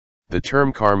The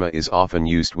term karma is often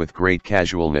used with great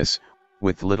casualness,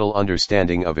 with little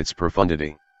understanding of its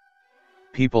profundity.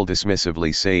 People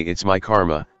dismissively say it's my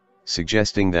karma,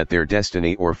 suggesting that their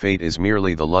destiny or fate is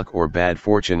merely the luck or bad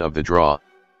fortune of the draw.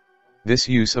 This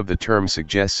use of the term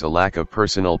suggests a lack of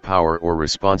personal power or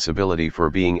responsibility for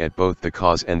being at both the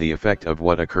cause and the effect of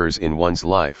what occurs in one's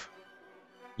life.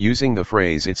 Using the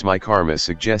phrase "it's my karma"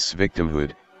 suggests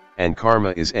victimhood, and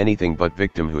karma is anything but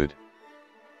victimhood.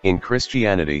 In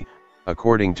Christianity,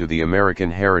 according to the American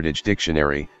Heritage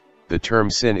Dictionary, the term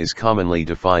sin is commonly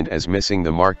defined as missing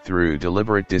the mark through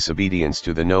deliberate disobedience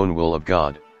to the known will of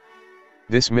God.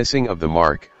 This missing of the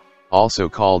mark, also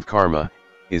called karma,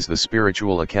 is the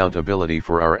spiritual accountability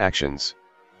for our actions.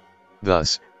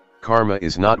 Thus, karma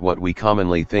is not what we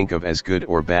commonly think of as good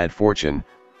or bad fortune,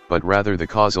 but rather the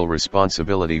causal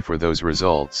responsibility for those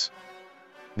results.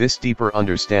 This deeper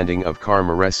understanding of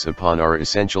karma rests upon our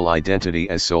essential identity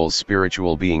as souls,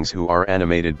 spiritual beings who are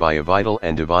animated by a vital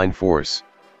and divine force.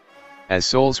 As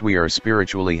souls, we are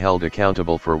spiritually held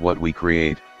accountable for what we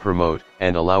create, promote,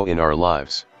 and allow in our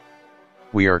lives.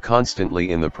 We are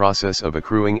constantly in the process of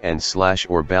accruing and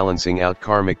or balancing out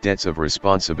karmic debts of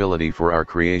responsibility for our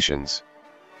creations.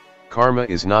 Karma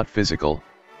is not physical,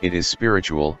 it is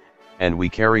spiritual, and we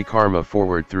carry karma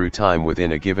forward through time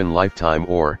within a given lifetime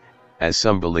or, as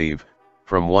some believe,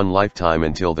 from one lifetime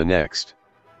until the next.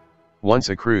 Once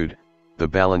accrued, the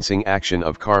balancing action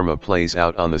of karma plays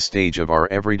out on the stage of our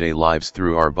everyday lives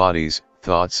through our bodies,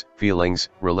 thoughts, feelings,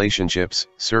 relationships,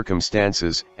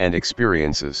 circumstances, and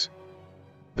experiences.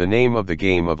 The name of the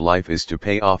game of life is to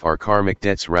pay off our karmic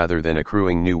debts rather than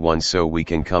accruing new ones, so we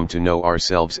can come to know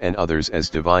ourselves and others as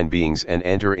divine beings and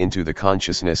enter into the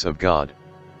consciousness of God.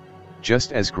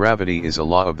 Just as gravity is a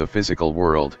law of the physical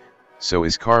world, so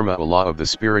is karma a law of the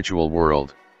spiritual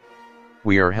world.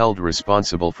 We are held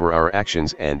responsible for our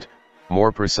actions and,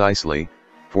 more precisely,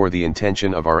 for the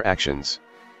intention of our actions.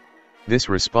 This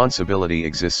responsibility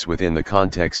exists within the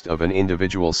context of an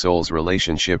individual soul's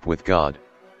relationship with God.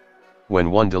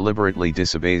 When one deliberately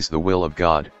disobeys the will of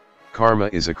God, karma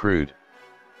is accrued.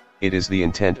 It is the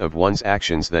intent of one's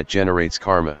actions that generates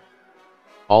karma.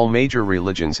 All major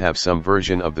religions have some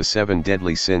version of the 7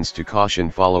 deadly sins to caution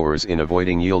followers in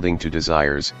avoiding yielding to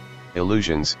desires,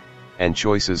 illusions, and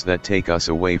choices that take us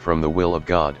away from the will of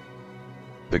God.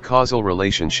 The causal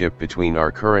relationship between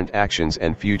our current actions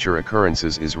and future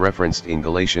occurrences is referenced in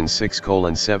Galatians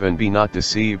 6:7. Be not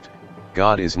deceived,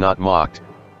 God is not mocked,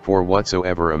 for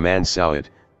whatsoever a man soweth,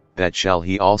 that shall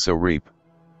he also reap.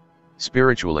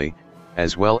 Spiritually,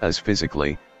 as well as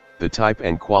physically, the type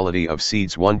and quality of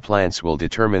seeds one plants will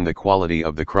determine the quality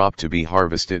of the crop to be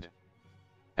harvested.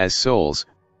 As souls,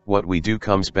 what we do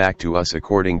comes back to us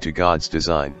according to God's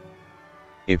design.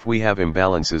 If we have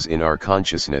imbalances in our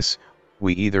consciousness,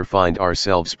 we either find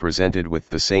ourselves presented with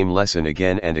the same lesson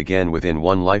again and again within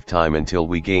one lifetime until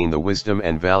we gain the wisdom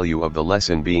and value of the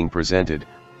lesson being presented,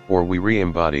 or we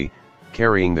re-embody,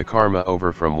 carrying the karma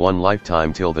over from one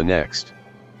lifetime till the next.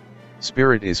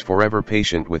 Spirit is forever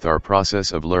patient with our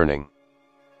process of learning.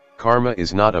 Karma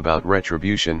is not about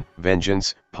retribution,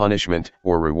 vengeance, punishment,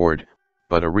 or reward,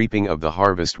 but a reaping of the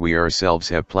harvest we ourselves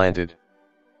have planted.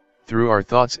 Through our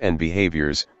thoughts and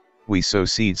behaviors, we sow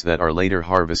seeds that are later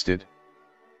harvested.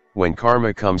 When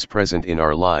karma comes present in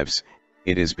our lives,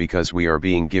 it is because we are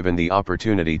being given the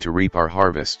opportunity to reap our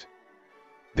harvest.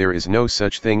 There is no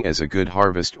such thing as a good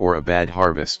harvest or a bad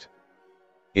harvest.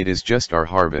 It is just our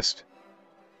harvest.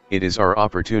 It is our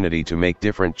opportunity to make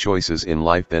different choices in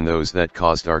life than those that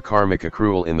caused our karmic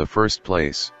accrual in the first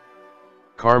place.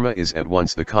 Karma is at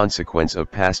once the consequence of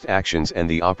past actions and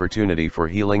the opportunity for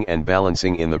healing and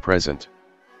balancing in the present.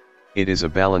 It is a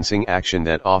balancing action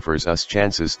that offers us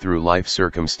chances through life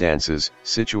circumstances,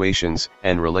 situations,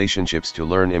 and relationships to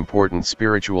learn important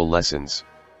spiritual lessons.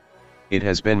 It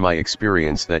has been my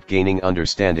experience that gaining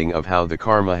understanding of how the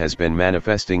karma has been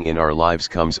manifesting in our lives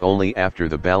comes only after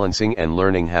the balancing and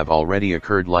learning have already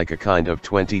occurred, like a kind of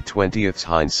 20/20th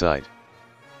hindsight.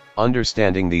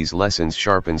 Understanding these lessons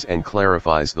sharpens and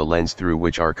clarifies the lens through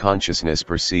which our consciousness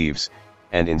perceives,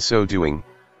 and in so doing,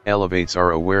 elevates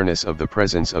our awareness of the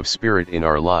presence of spirit in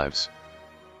our lives.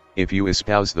 If you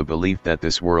espouse the belief that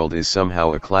this world is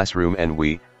somehow a classroom and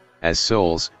we, as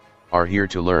souls, are here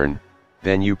to learn,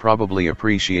 then you probably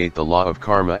appreciate the law of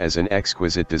karma as an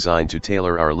exquisite design to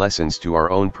tailor our lessons to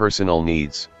our own personal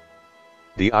needs.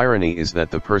 The irony is that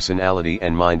the personality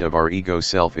and mind of our ego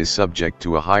self is subject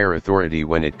to a higher authority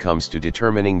when it comes to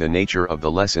determining the nature of the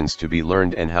lessons to be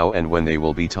learned and how and when they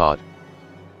will be taught.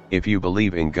 If you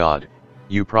believe in God,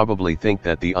 you probably think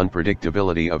that the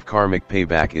unpredictability of karmic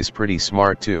payback is pretty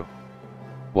smart too.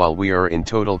 While we are in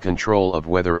total control of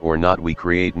whether or not we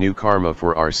create new karma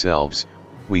for ourselves,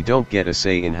 we don't get a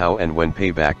say in how and when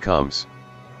payback comes.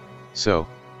 So,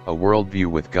 a worldview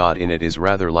with God in it is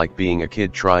rather like being a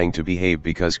kid trying to behave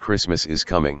because Christmas is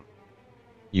coming.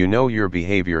 You know your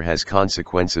behavior has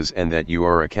consequences and that you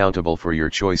are accountable for your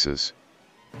choices.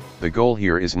 The goal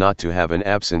here is not to have an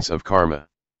absence of karma.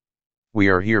 We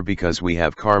are here because we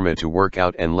have karma to work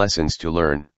out and lessons to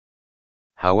learn.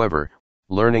 However,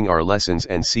 learning our lessons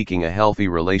and seeking a healthy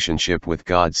relationship with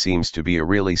God seems to be a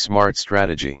really smart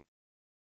strategy.